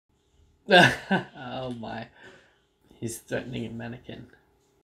Oh my. He's threatening a mannequin.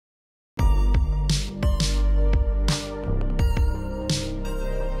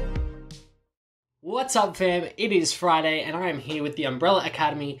 What's up, fam? It is Friday and I am here with the Umbrella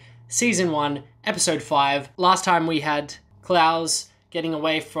Academy Season 1, Episode 5. Last time we had Klaus getting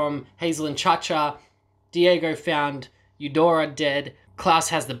away from Hazel and Cha-Cha. Diego found Eudora dead. Klaus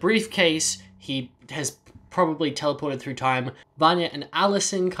has the briefcase. He has probably teleported through time. Vanya and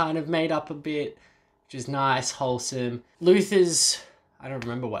Allison kind of made up a bit, which is nice, wholesome. Luther's... I don't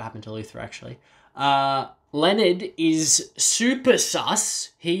remember what happened to Luther, actually. Leonard is super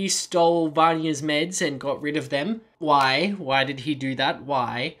sus. He stole Vanya's meds and got rid of them. Why? Why did he do that?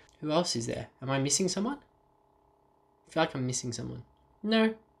 Why? Who else is there? Am I missing someone? I feel like I'm missing someone.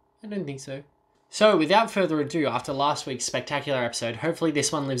 No, I don't think so. So, without further ado, after last week's spectacular episode, hopefully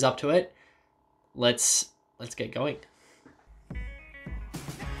this one lives up to it. Let's get going.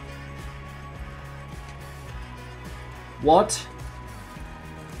 What?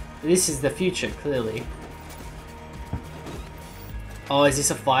 This is the future, clearly. Oh, is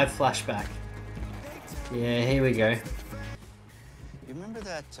this a 5 flashback? Yeah, here we go. You remember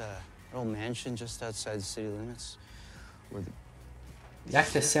that old mansion just outside the city limits? Where The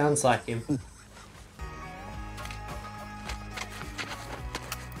actor sounds like him.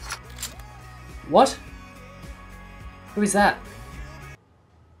 What? Who is that?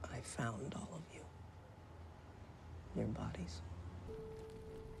 I found all of you. Your bodies.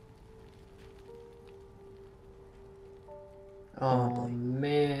 Oh,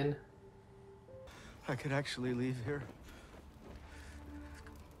 man. I could actually leave here.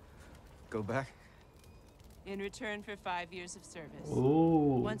 Go back. In return for 5 years of service.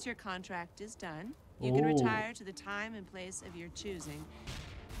 Ooh. Once your contract is done, you can retire to the time and place of your choosing.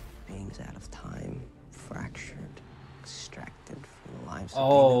 Beings out of time, fractured, extracted from the lives of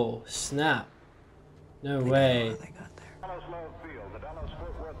Oh, snap. No way. they got there.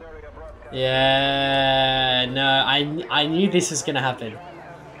 Yeah, no, I knew this was gonna happen.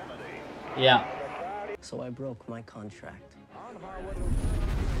 Yeah. So I broke my contract.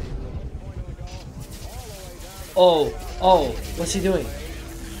 Oh, what's he doing?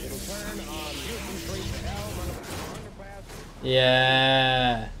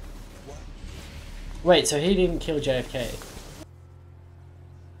 Yeah. Wait, so he didn't kill JFK?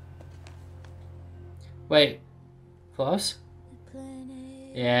 Wait, close?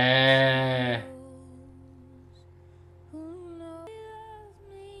 Yeah.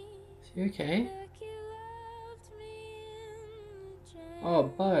 Is he okay? Oh,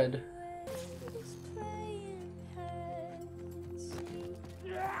 Bud.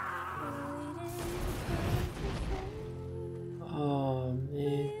 Oh,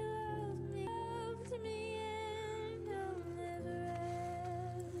 man.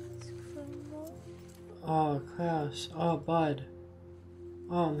 Oh, Klaus. Oh, Bud.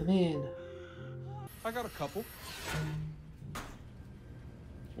 Oh, man. I got a couple.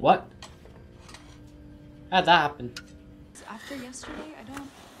 What? How'd that happen? After yesterday,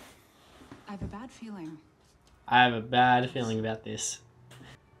 I have a bad feeling. I have a bad feeling about this.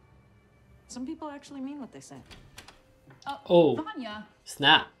 Some people actually mean what they say. Oh, Vanya.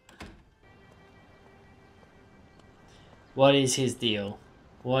 snap. What is his deal?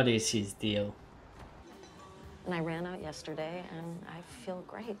 What is his deal? And I ran out yesterday, and I feel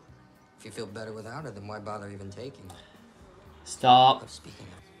great. If you feel better without her, then why bother even taking it? Stop. Oh, speaking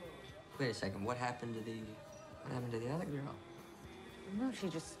of, wait a second. What happened to the other girl? No, she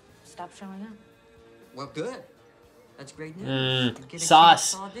just stopped showing up. Well, good. That's great news. You get a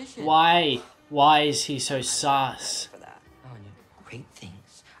Sus. chance to audition. Why? Why is he so sus? For that. Oh, and great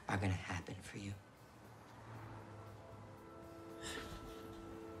things are gonna happen for you.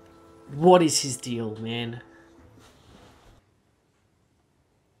 What is his deal, man?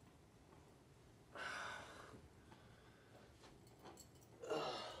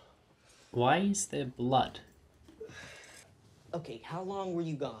 Why is there blood? Okay, how long were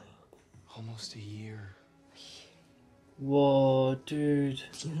you gone? Almost a year. Whoa, dude.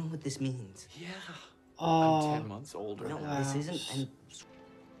 Do you know what this means? Yeah. Oh. I'm 10 months older. No, Klaus. this isn't.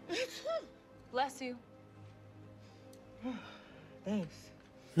 Bless you. Thanks.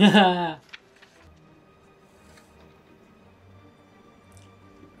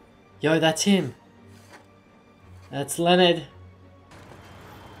 Yo, that's him. That's Leonard.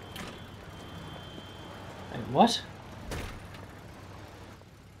 Wait, what?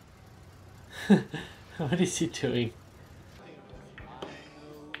 What is he doing?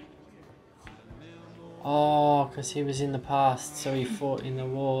 Oh, because he was in the past, so he fought in the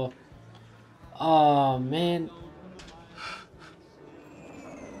war. Oh, man.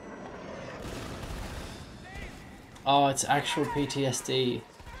 Oh, it's actual PTSD.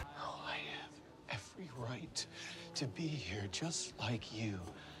 Oh, I have every right to be here just like you.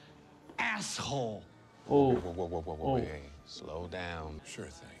 Asshole! Oh, Whoa, hey, slow down. Sure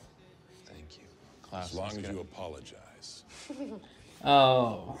thing. Thank you. As long as you apologize.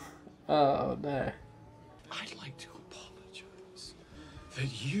 oh, oh no. I'd like to apologize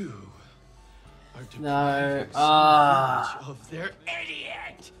that you are No, depriving some village of their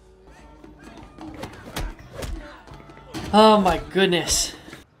idiot! Oh my goodness.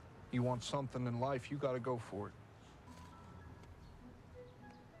 You want something in life, you gotta go for it.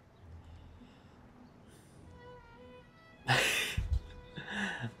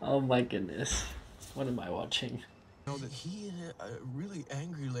 Oh my goodness. What am I watching? You know that he and a really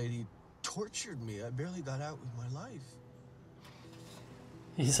angry lady tortured me. I barely got out with my life.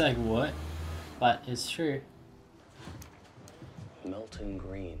 He's like, what? But it's true. Milton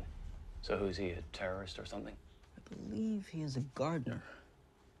Green. So who's he, a terrorist or something? I believe he is a gardener.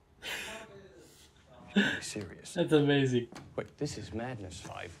 Are you serious? That's amazing. Wait, this is Madness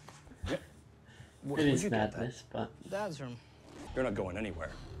 5. Yeah. It is madness, but... Dad's room. You're not going anywhere.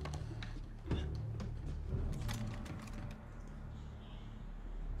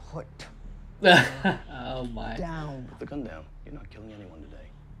 Put oh my. down. Put the gun down. You're not killing anyone today.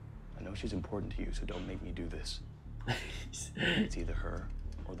 I know she's important to you, so don't make me do this. It's either her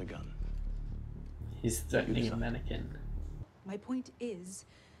or the gun. He's threatening a mannequin. My point is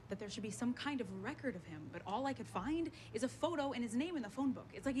that there should be some kind of record of him, but all I could find is a photo and his name in the phone book.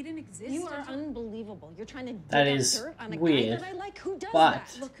 It's like he didn't exist. You are unbelievable. You're trying to dig That up is dirt on a weird, guy that I like. Who does but...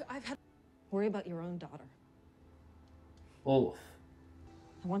 that? Look, I've had... Worry about your own daughter. Oh.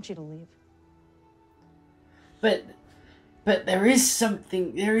 I want you to leave. But there is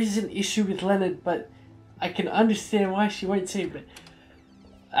something, there is an issue with Leonard, but I can understand why she won't say it, but...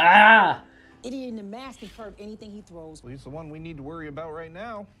 Ah! Idiot in the mask can curb anything he throws. Well, he's the one we need to worry about right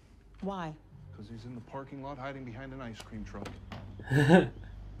now. Why? Because he's in the parking lot hiding behind an ice cream truck. The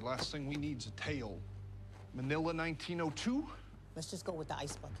last thing we need is a tail. Manila 1902? Let's just go with the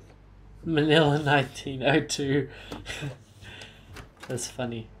ice bucket. Manila 1902. That's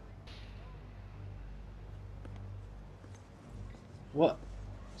funny. What?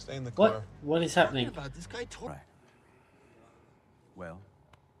 Stay in the car. What is happening? About this guy tore. Well?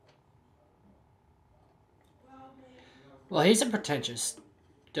 Well, he's a pretentious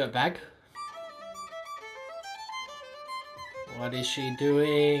dirtbag. What is she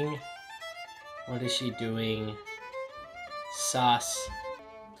doing? What is she doing? Sus.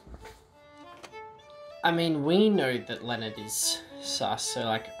 I mean, we know that Leonard is sus, so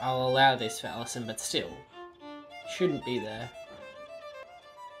like, I'll allow this for Allison, but still. Shouldn't be there.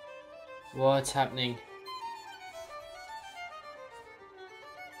 What's happening?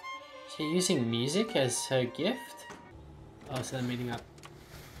 Is she using music as her gift? Oh, so they're meeting up.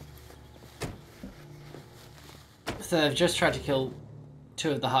 So they've just tried to kill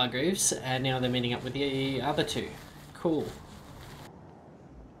 2 of the Hargreaves, and now they're meeting up with the other 2. Cool.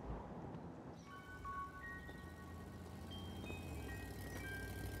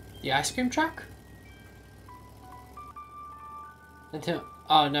 The ice cream truck? Until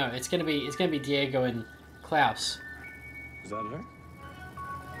oh no, it's gonna be Diego and Klaus. Is that her?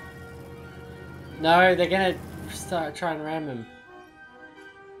 No, they're gonna start trying to ram him.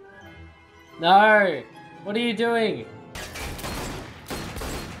 No! What are you doing?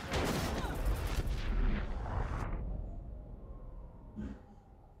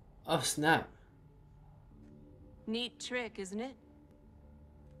 Oh snap. Neat trick, isn't it?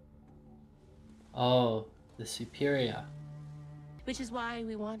 Oh, the superior. Which is why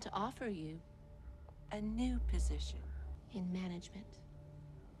we want to offer you a new position in management.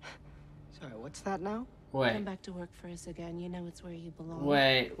 Sorry, what's that now? Come Wait, back to work for us again. You know it's where you belong.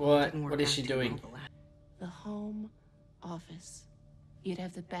 wait, what? Didn't work What is out she too doing? well the last- The home office. You'd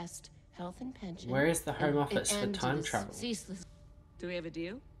have the best health and pension. Where is the home and- office for and time this travel? Ceaseless. Do we have a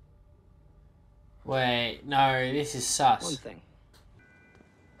deal? Wait, no, this is One sus. thing.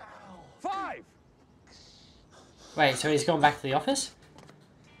 5! Wait, so he's gone back to the office?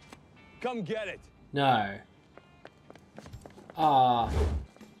 Come get it. No. Ah.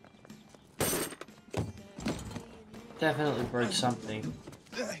 Definitely broke something.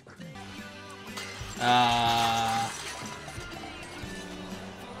 It's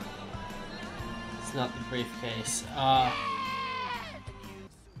not the briefcase.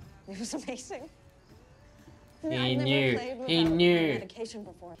 It was amazing. He I've never knew. played He without knew. medication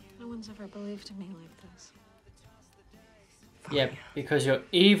before. No one's ever believed in me like this. Yep, because you're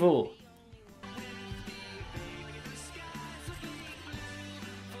evil.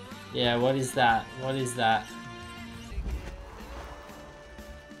 Yeah, what is that? What is that?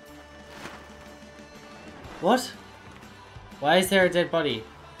 What? Why is there a dead body?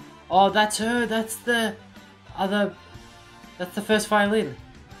 Oh, that's her. That's the other... That's the first violin.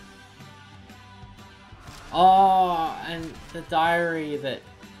 Oh, and the diary that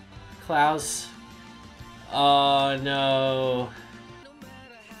Klaus... Oh, no.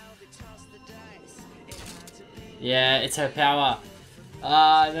 Yeah, it's her power.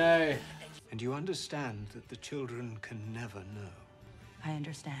 Ah, no. And you understand that the children can never know. I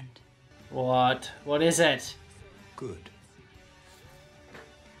understand. What? What is it? Good.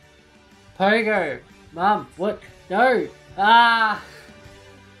 Pogo! Mum, what? No! Ah!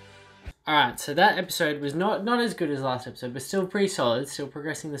 Alright, so that episode was not as good as last episode, but still pretty solid, still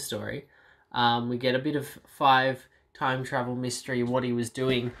progressing the story. We get a bit of 5 time travel mystery, what he was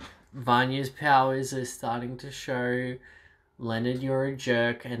doing. Vanya's powers are starting to show. Leonard, you're a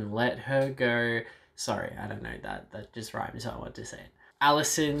jerk, and let her go. Sorry, I don't know, that just rhymes, so I want to say it.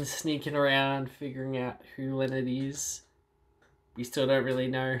 Allison sneaking around, figuring out who Leonard is. We still don't really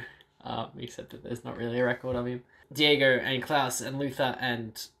know, except that there's not really a record of him. Diego and Klaus and Luther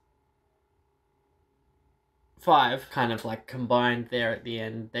and 5 kind of like combined there at the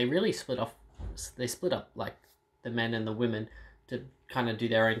end. They really split off. They split up like the men and the women to kind of do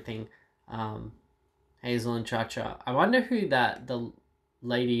their own thing. Hazel and Cha-Cha. I wonder who the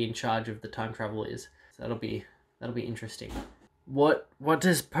lady in charge of the time travel is. So that'll be interesting. What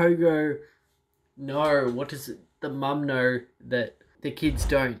does Pogo know? What does the mum know that the kids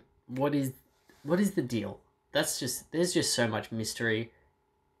don't? What is the deal? There's just so much mystery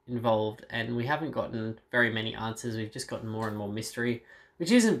involved, and we haven't gotten very many answers. We've just gotten more and more mystery,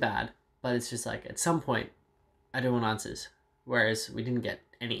 which isn't bad, but it's just like at some point I do want answers, whereas we didn't get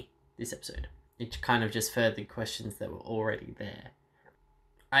any this episode. It kind of just furthered questions that were already there.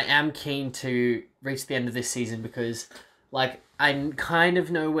 I am keen to reach the end of this season because, like, I kind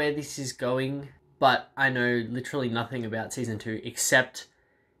of know where this is going, but I know literally nothing about season 2 except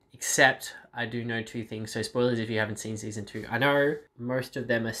I do know 2 things. So spoilers if you haven't seen season 2. I know most of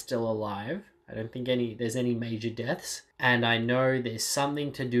them are still alive. I don't think there's any major deaths. And I know there's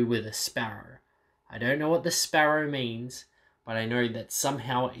something to do with a sparrow. I don't know what the sparrow means, but I know that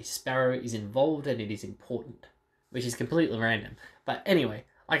somehow a sparrow is involved and it is important, which is completely random. But anyway,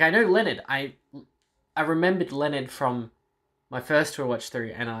 like, I know Leonard. I remembered Leonard from my first tour watch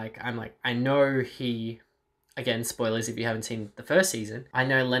through, and I know he, again, spoilers if you haven't seen the first season, I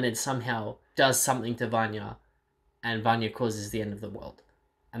know Leonard somehow does something to Vanya, and Vanya causes the end of the world.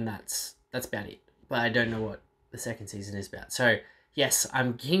 And that's about it. But I don't know what the second season is about. So, yes,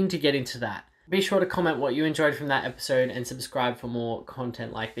 I'm keen to get into that. Be sure to comment what you enjoyed from that episode and subscribe for more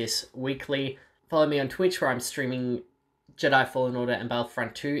content like this weekly. Follow me on Twitch where I'm streaming Jedi Fallen Order and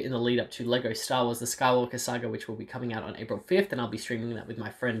Battlefront 2 in the lead up to LEGO Star Wars The Skywalker Saga, which will be coming out on April 5th, and I'll be streaming that with my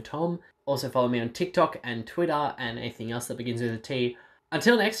friend Tom. Also follow me on TikTok and Twitter and anything else that begins with a T.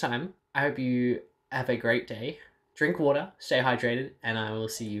 Until next time, I hope you have a great day. Drink water, stay hydrated, and I will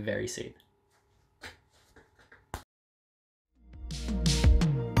see you very soon.